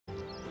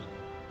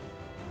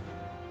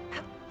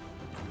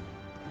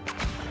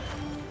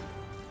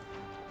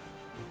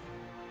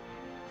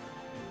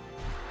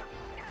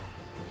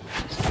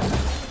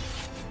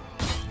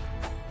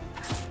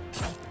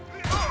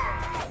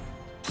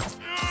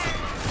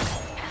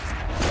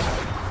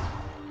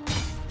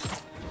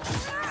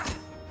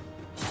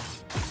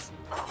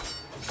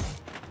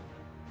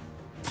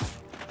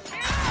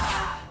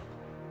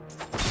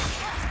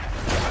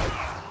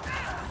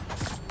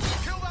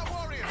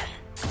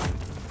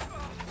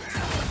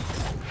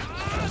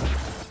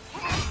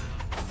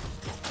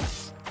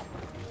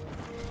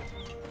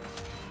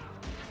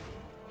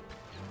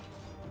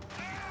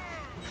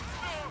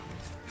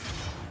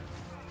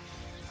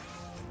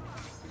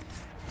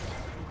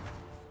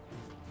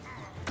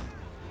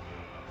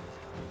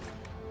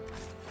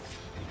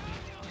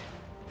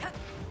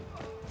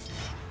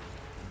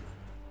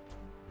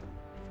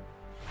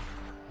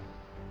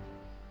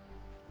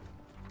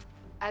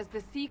As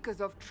the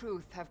Seekers of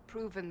Truth have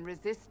proven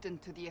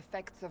resistant to the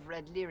effects of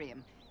red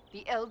lyrium,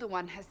 the Elder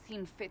One has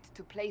seen fit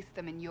to place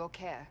them in your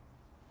care.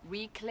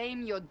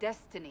 Reclaim your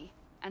destiny,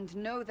 and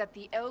know that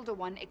the Elder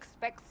One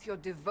expects your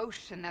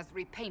devotion as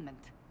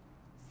repayment.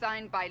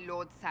 Signed by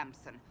Lord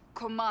Samson,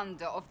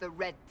 Commander of the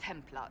Red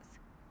Templars.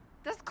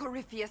 Does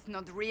Corypheus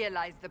not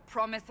realize the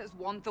promises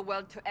want the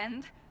world to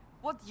end?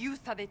 What use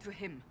are they to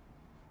him?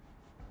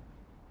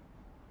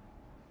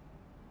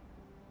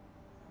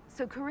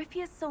 So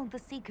Corypheus sold the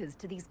Seekers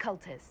to these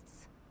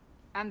cultists.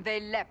 And they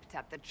leapt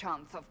at the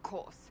chance, of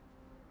course.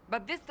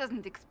 But this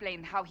doesn't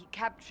explain how he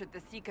captured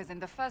the Seekers in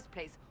the first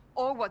place,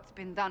 or what's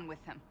been done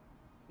with them.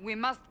 We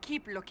must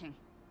keep looking.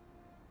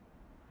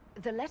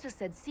 The letter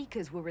said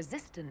Seekers were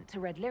resistant to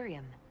red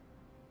lyrium.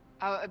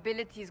 Our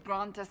abilities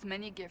grant us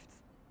many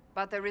gifts,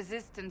 but a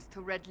resistance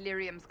to red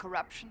lyrium's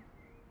corruption?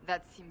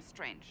 That seems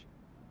strange.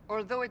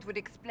 Although it would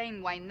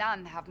explain why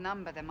none have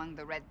numbered among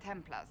the Red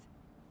Templars.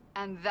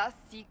 And thus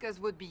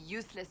Seekers would be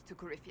useless to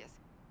Corypheus.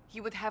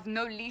 He would have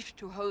no leash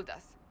to hold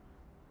us.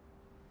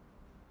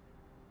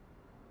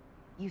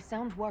 You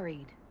sound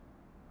worried.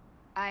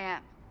 I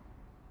am.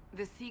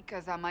 The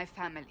Seekers are my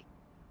family.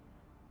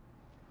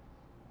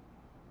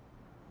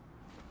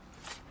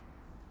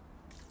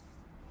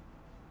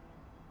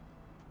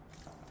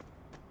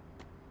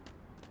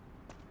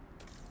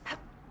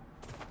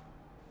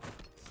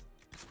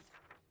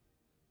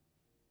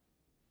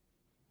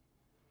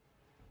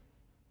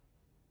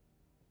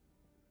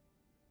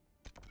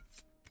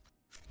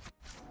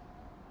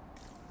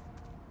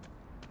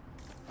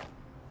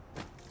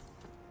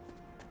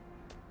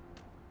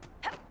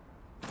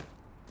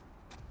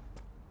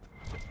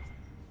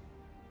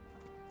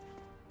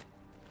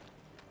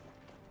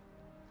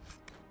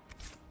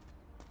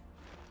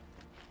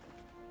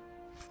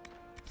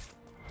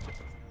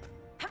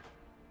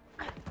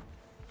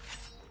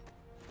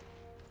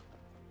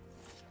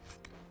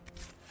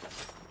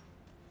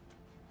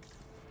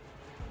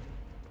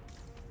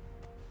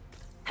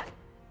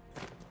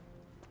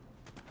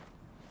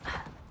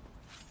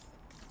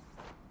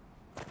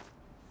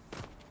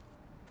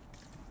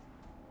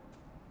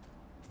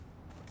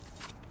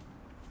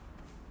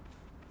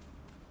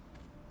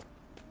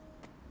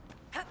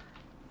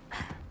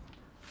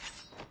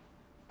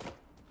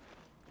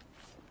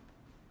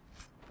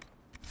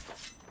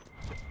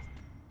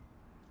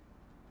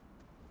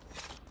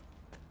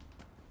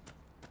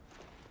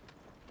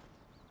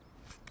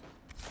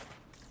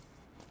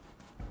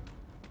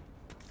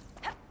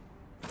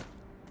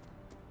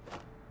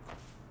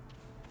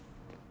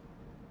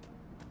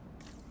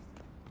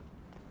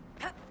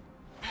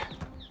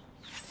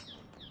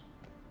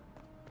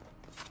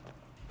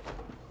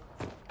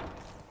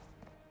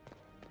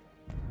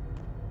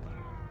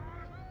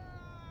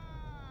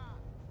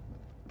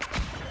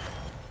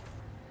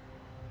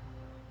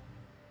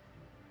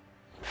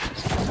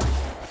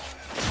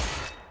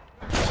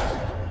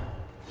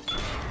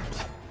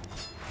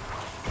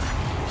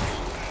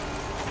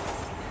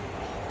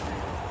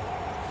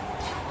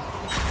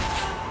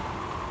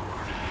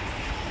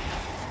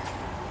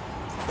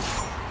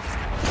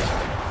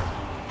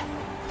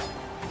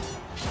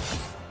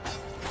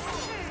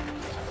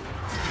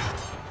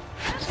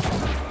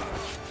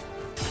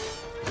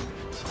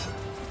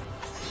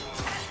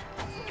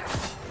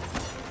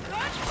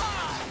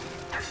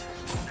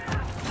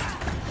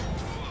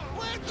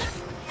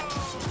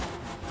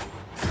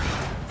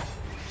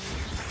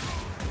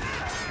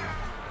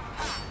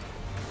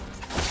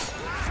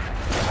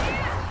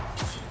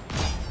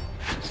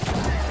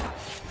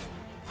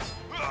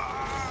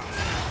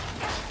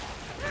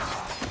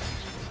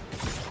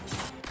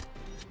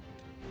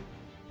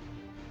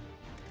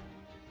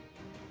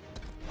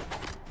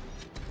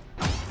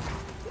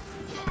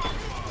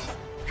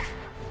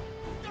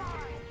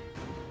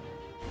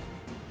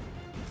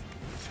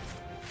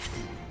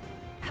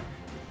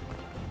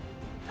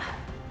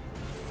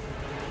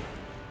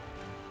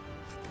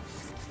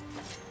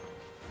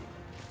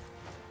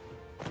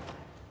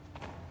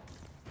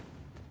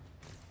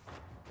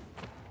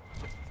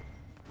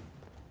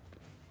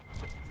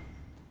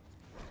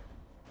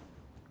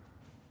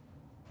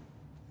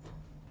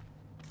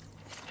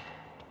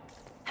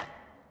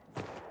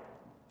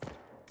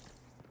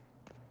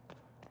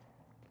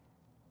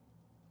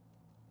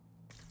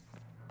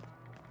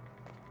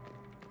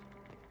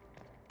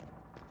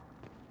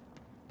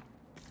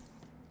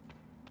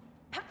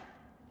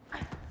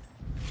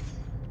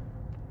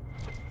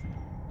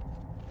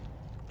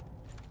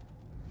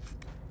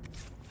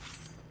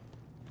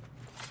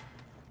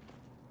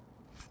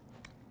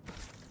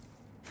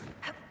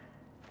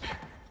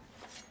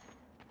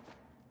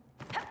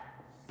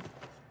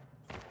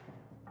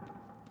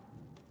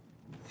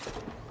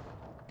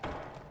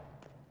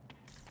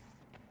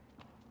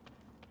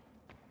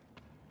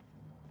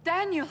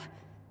 Daniel!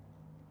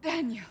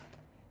 Daniel!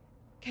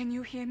 Can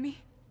you hear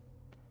me?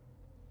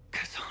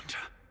 Cassandra.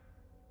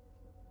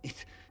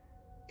 It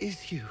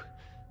is you.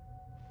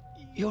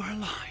 You're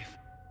alive.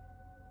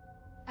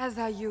 As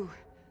are you.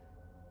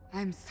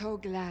 I'm so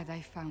glad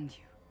I found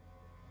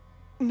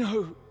you.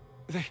 No,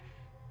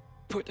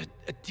 put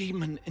a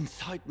demon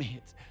inside me.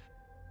 It's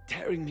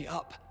tearing me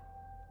up.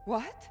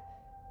 What?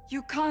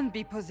 You can't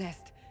be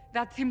possessed.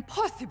 That's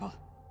impossible.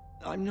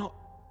 I'm not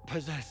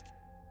possessed.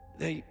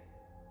 They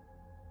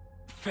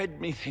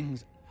fed me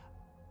things.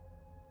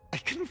 I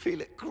can feel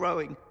it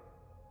growing.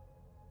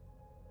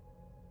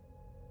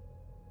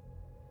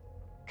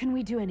 Can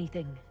we do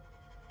anything?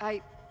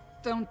 I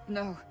don't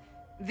know.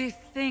 This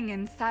thing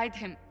inside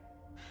him...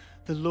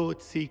 The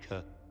Lord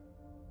Seeker.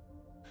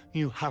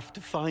 You have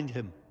to find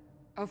him.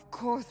 Of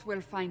course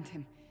we'll find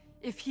him.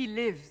 If he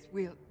lives,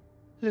 we'll...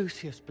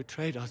 Lucius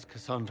betrayed us,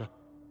 Cassandra.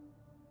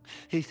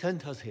 He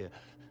sent us here,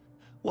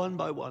 one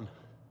by one.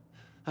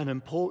 An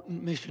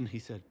important mission, he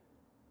said.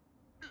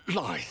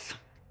 Lies.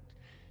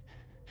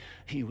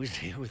 He was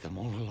here with them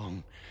all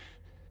along.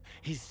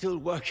 He's still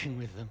working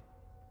with them.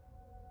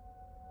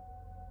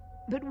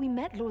 But we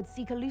met Lord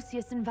Seeker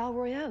Lucius in Val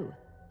Royeaux.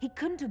 He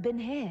couldn't have been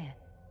here.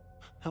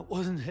 That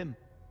wasn't him.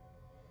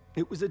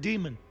 It was a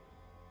demon,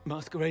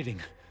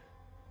 masquerading.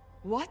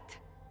 What?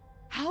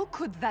 How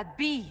could that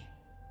be?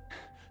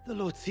 The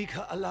Lord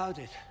Seeker allowed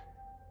it.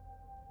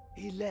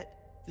 He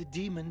let the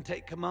demon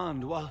take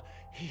command while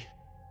he...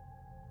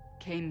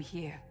 Came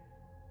here.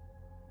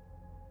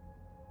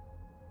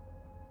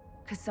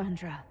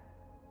 Cassandra.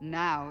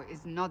 Now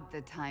is not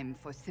the time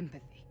for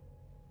sympathy.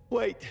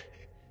 Wait.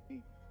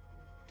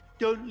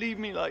 Don't leave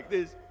me like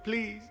this,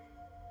 please.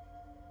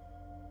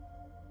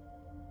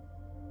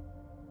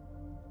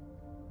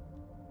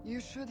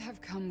 You should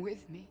have come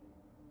with me.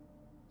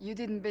 You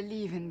didn't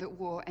believe in the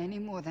war any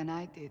more than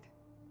I did.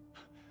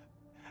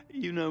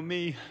 You know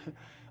me.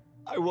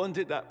 I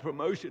wanted that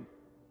promotion.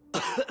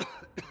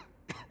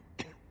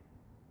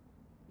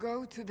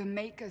 Go to the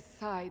Maker's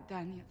side,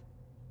 Daniel.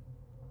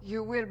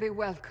 You will be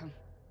welcome.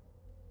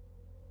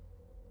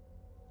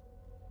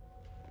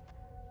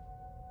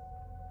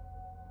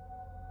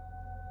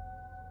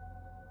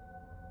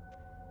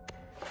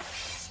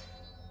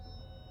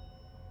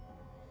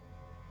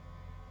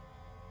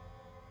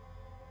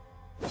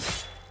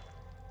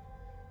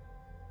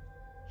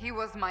 He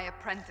was my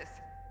apprentice.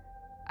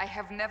 I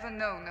have never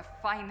known a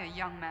finer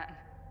young man.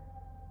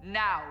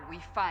 Now we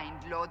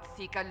find Lord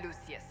Seeker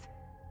Lucius.